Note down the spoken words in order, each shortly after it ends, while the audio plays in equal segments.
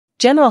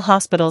General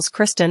Hospital's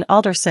Kristen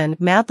Alderson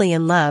madly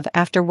in love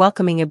after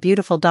welcoming a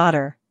beautiful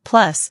daughter,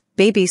 plus,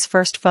 baby's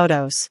first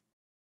photos.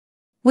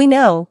 We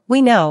know,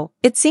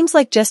 it seems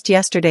like just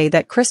yesterday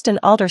that Kristen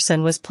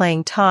Alderson was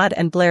playing Todd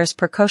and Blair's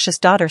precocious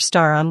daughter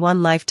star on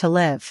One Life to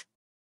Live.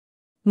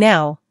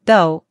 Now,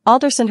 though,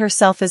 Alderson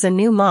herself is a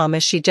new mom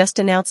as she just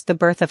announced the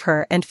birth of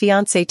her and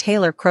fiancé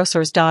Taylor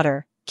Krosor's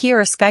daughter,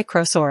 Kiera Sky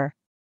Krosor.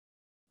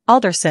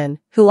 Alderson,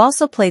 who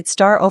also played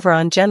Star over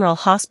on General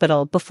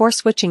Hospital before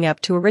switching up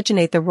to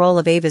originate the role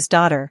of Ava's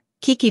daughter,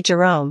 Kiki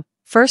Jerome,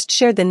 first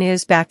shared the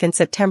news back in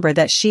September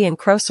that she and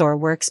Krosor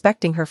were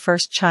expecting her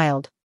first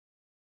child.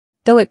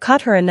 Though it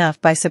caught her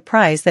enough by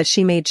surprise that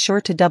she made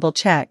sure to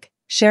double-check,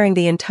 sharing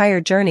the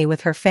entire journey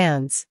with her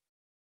fans.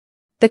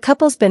 The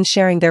couple's been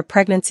sharing their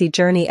pregnancy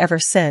journey ever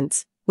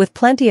since, with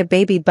plenty of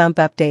baby bump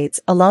updates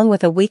along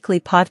with a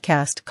weekly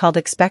podcast called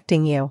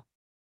Expecting You.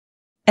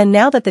 And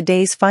now that the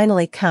day's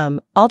finally come,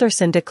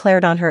 Alderson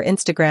declared on her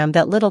Instagram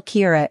that little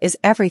Kiera is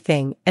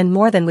everything and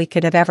more than we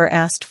could have ever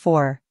asked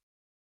for.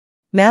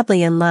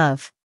 Madly in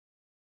love.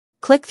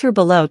 Click through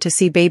below to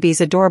see baby's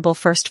adorable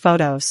first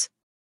photos.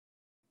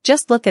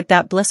 Just look at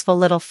that blissful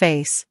little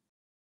face.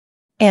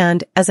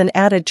 And, as an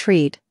added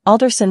treat,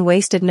 Alderson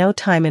wasted no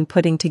time in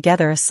putting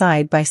together a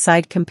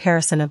side-by-side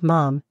comparison of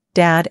mom,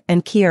 dad,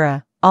 and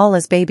Kiera, all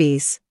as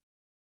babies.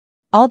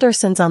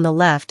 Alderson's on the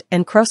left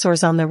and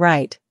Krosor's on the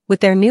right, with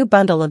their new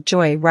bundle of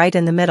joy right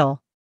in the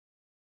middle.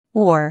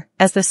 Or,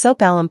 as the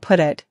soap alum put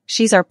it,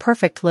 she's our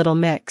perfect little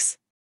mix.